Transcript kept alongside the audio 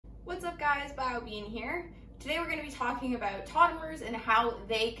what's up guys, BIOBEAN here. Today we're going to be talking about tautomers and how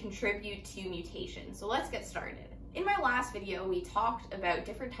they contribute to mutations. So let's get started. In my last video, we talked about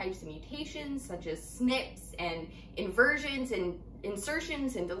different types of mutations such as SNPs and inversions and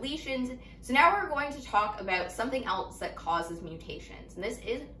insertions and deletions. So now we're going to talk about something else that causes mutations, and this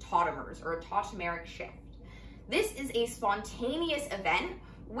is tautomers, or a tautomeric shift. This is a spontaneous event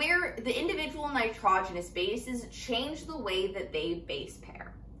where the individual nitrogenous bases change the way that they base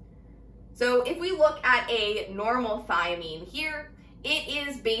pair. So if we look at a normal thiamine here, it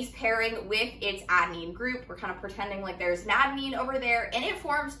is base pairing with its adenine group. We're kind of pretending like there's an adenine over there, and it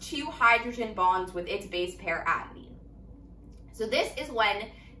forms two hydrogen bonds with its base pair adenine. So this is when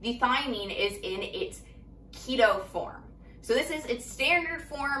the thiamine is in its keto form. So this is its standard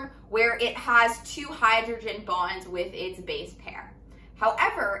form where it has two hydrogen bonds with its base pair.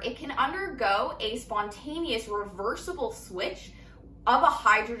 However, it can undergo a spontaneous reversible switch of a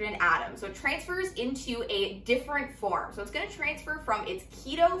hydrogen atom. So it transfers into a different form. So it's going to transfer from its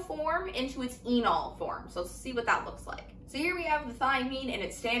keto form into its enol form. So let's see what that looks like. So here we have the thiamine in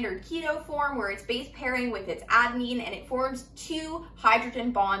its standard keto form where it's base pairing with its adenine, and it forms two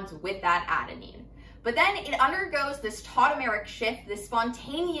hydrogen bonds with that adenine. But then it undergoes this tautomeric shift, this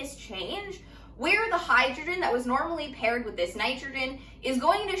spontaneous change, where the hydrogen that was normally paired with this nitrogen is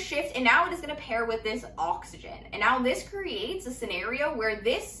going to shift, and now it is going to pair with this oxygen. And now this creates a scenario where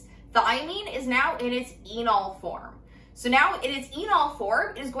this thiamine is now in its enol form. So now in its enol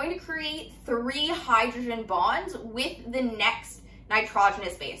form, it is going to create three hydrogen bonds with the next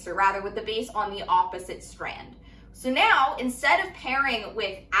nitrogenous base, or rather with the base on the opposite strand. So now, instead of pairing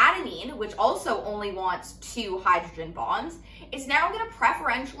with adenine, which also only wants two hydrogen bonds, it's now going to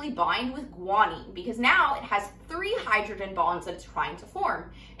preferentially bind with guanine, because now it has three hydrogen bonds that it's trying to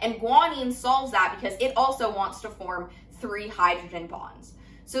form. And guanine solves that because it also wants to form three hydrogen bonds.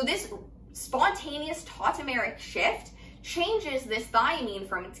 So this spontaneous tautomeric shift changes this thiamine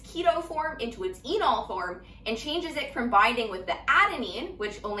from its keto form into its enol form, and changes it from binding with the adenine,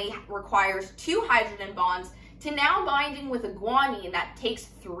 which only requires two hydrogen bonds, to now binding with a guanine that takes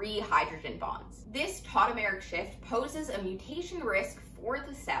three hydrogen bonds. This tautomeric shift poses a mutation risk for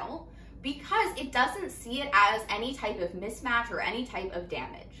the cell because it doesn't see it as any type of mismatch or any type of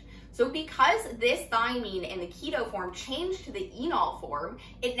damage. So because this thiamine in the keto form changed to the enol form,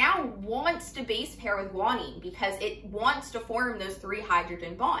 it now wants to base pair with guanine because it wants to form those three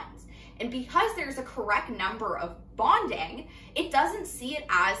hydrogen bonds. And because there's a correct number of bonding, it doesn't see it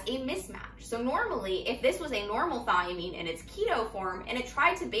as a mismatch. So normally, if this was a normal thiamine in its keto form and it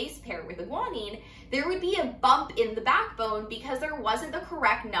tried to base pair with a guanine, there would be a bump in the backbone because there wasn't the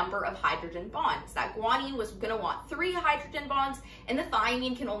correct number of hydrogen bonds. That guanine was going to want three hydrogen bonds, and the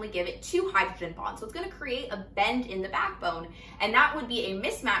thiamine can only give it two hydrogen bonds. So it's going to create a bend in the backbone, and that would be a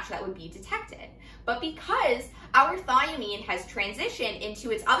mismatch that would be detected. But because our thiamine has transitioned into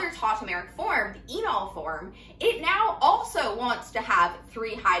its other tautomeric form, the enol form, it now also wants to have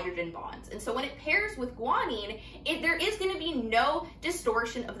three hydrogen bonds. And so when it pairs with guanine, there is going to be no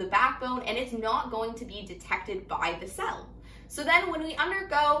distortion of the backbone, and it's not going to be detected by the cell. So then when we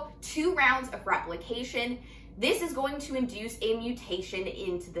undergo 2 rounds of replication, this is going to induce a mutation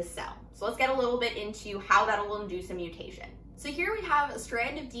into the cell. So let's get a little bit into how that will induce a mutation. So here we have a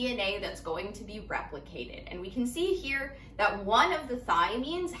strand of DNA that's going to be replicated, and we can see here that one of the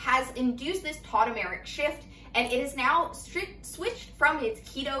thiamines has induced this tautomeric shift, and it is now switched from its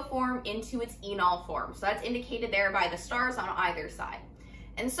keto form into its enol form. So that's indicated there by the stars on either side.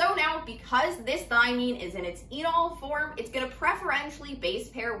 And so now, because this thiamine is in its enol form, it's going to preferentially base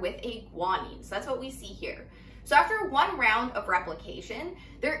pair with a guanine. So that's what we see here. So after 1 round of replication,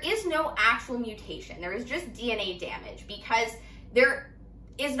 there is no actual mutation. There is just DNA damage because there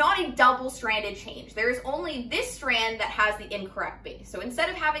is not a double-stranded change. There is only this strand that has the incorrect base. So instead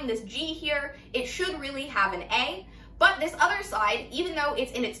of having this G here, it should really have an A. But this other side, even though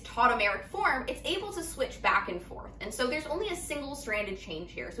it's in its tautomeric form, it's able to switch back and forth. And so there's only a single-stranded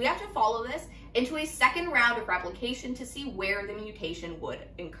change here. So we have to follow this into a 2nd round of replication to see where the mutation would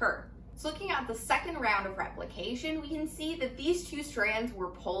occur. So looking at the 2nd round of replication, we can see that these 2 strands were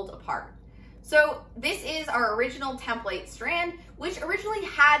pulled apart. So this is our original template strand, which originally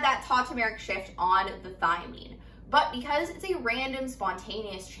had that tautomeric shift on the thiamine. But because it's a random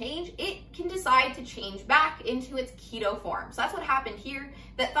spontaneous change, it can decide to change back into its keto form. So that's what happened here.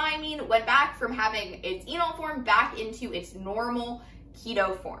 That thiamine went back from having its enol form back into its normal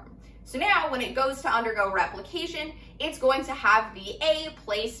keto form. So now when it goes to undergo replication, it's going to have the A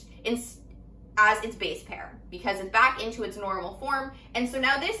placed as its base pair because it's back into its normal form. And so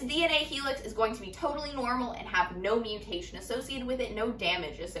now this DNA helix is going to be totally normal and have no mutation associated with it, no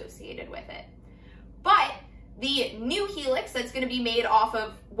damage associated with it. But the new helix that's going to be made off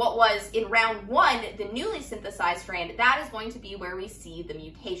of what was in round 1, the newly synthesized strand, that is going to be where we see the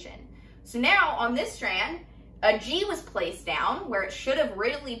mutation. So now on this strand, a G was placed down where it should have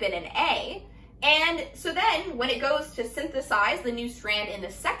really been an A. And so then when it goes to synthesize the new strand in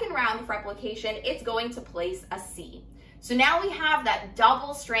the second round of replication, it's going to place a C. So now we have that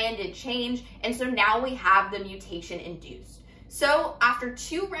double-stranded change, and so now we have the mutation induced. So after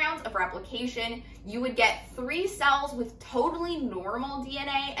 2 rounds of replication, you would get 3 cells with totally normal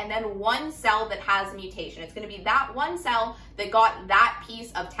DNA and then 1 cell that has a mutation. It's going to be that 1 cell that got that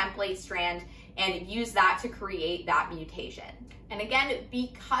piece of template strand and use that to create that mutation. And again,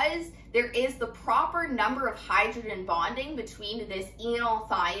 because there is the proper number of hydrogen bonding between this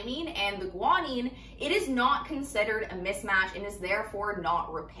enolthymine and the guanine, it is not considered a mismatch and is therefore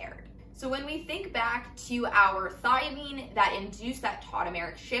not repaired. So when we think back to our thymine that induced that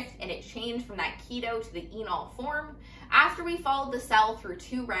tautomeric shift and it changed from that keto to the enol form, after we followed the cell through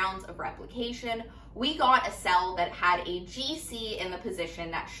 2 rounds of replication, we got a cell that had a GC in the position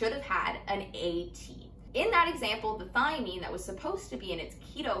that should have had an AT. In that example, the thymine that was supposed to be in its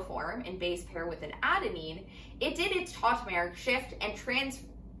keto form and base pair with an adenine, it did its tautomeric shift and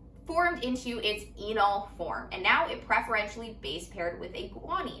transformed into its enol form, and now it preferentially base paired with a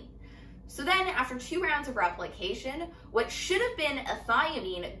guanine. So then after 2 rounds of replication, what should have been a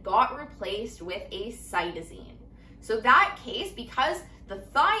thymine got replaced with a cytosine. So that case, because the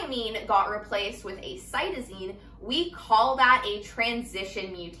thymine got replaced with a cytosine, we call that a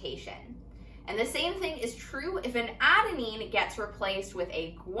transition mutation. And the same thing is true if an adenine gets replaced with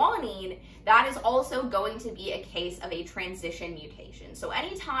a guanine, that is also going to be a case of a transition mutation. So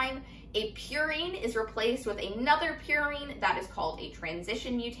anytime a purine is replaced with another purine, that is called a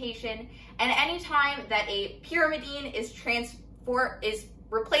transition mutation. And anytime that a pyrimidine is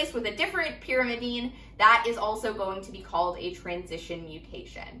replaced with a different pyrimidine, that is also going to be called a transition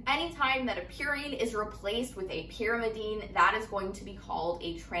mutation. Anytime that a purine is replaced with a pyrimidine, that is going to be called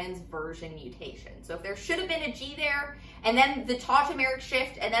a transversion mutation. So if there should have been a G there, and then the tautomeric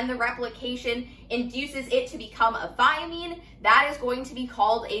shift, and then the replication induces it to become a thymine, that is going to be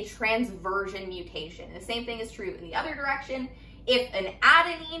called a transversion mutation. The same thing is true in the other direction. If an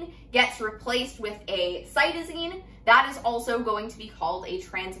adenine gets replaced with a cytosine, that is also going to be called a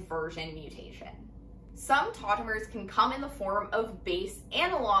transversion mutation. Some tautomers can come in the form of base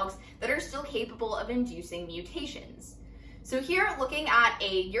analogues that are still capable of inducing mutations. So here, looking at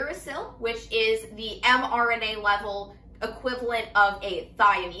a uracil, which is the mRNA level equivalent of a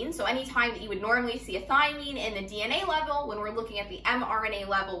thymine. So anytime that you would normally see a thymine in the DNA level, when we're looking at the mRNA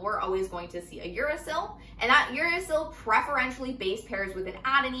level, we're always going to see a uracil. And that uracil preferentially base pairs with an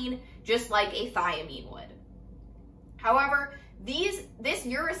adenine, just like a thymine would. However, this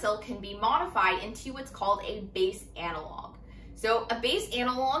uracil can be modified into what's called a base analog. So a base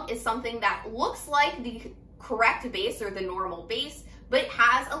analog is something that looks like the correct base or the normal base, but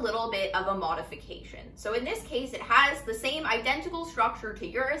has a little bit of a modification. So in this case, it has the same identical structure to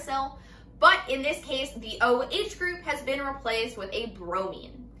uracil, but in this case, the OH group has been replaced with a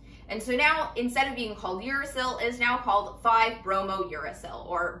bromine. And so now, instead of being called uracil, it is now called 5-bromouracil,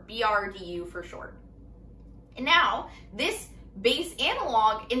 or BRDU for short. And now, this base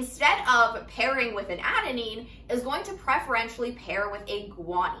analog, instead of pairing with an adenine, is going to preferentially pair with a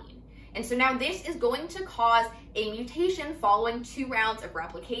guanine. And so now this is going to cause a mutation following 2 rounds of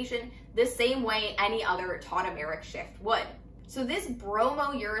replication, the same way any other tautomeric shift would. So this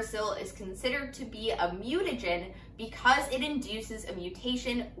bromouracil is considered to be a mutagen because it induces a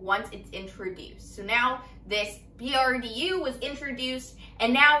mutation once it's introduced. So now this BRDU was introduced,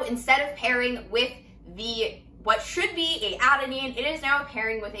 and now instead of pairing with what should be a adenine, it is now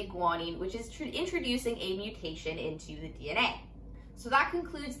pairing with a guanine, which is introducing a mutation into the DNA. So that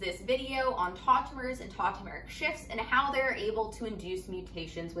concludes this video on tautomers and tautomeric shifts and how they're able to induce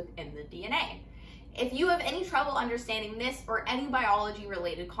mutations within the DNA. If you have any trouble understanding this or any biology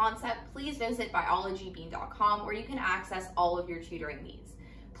related concept, please visit biologybean.com where you can access all of your tutoring needs.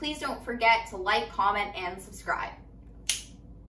 Please don't forget to like, comment, and subscribe.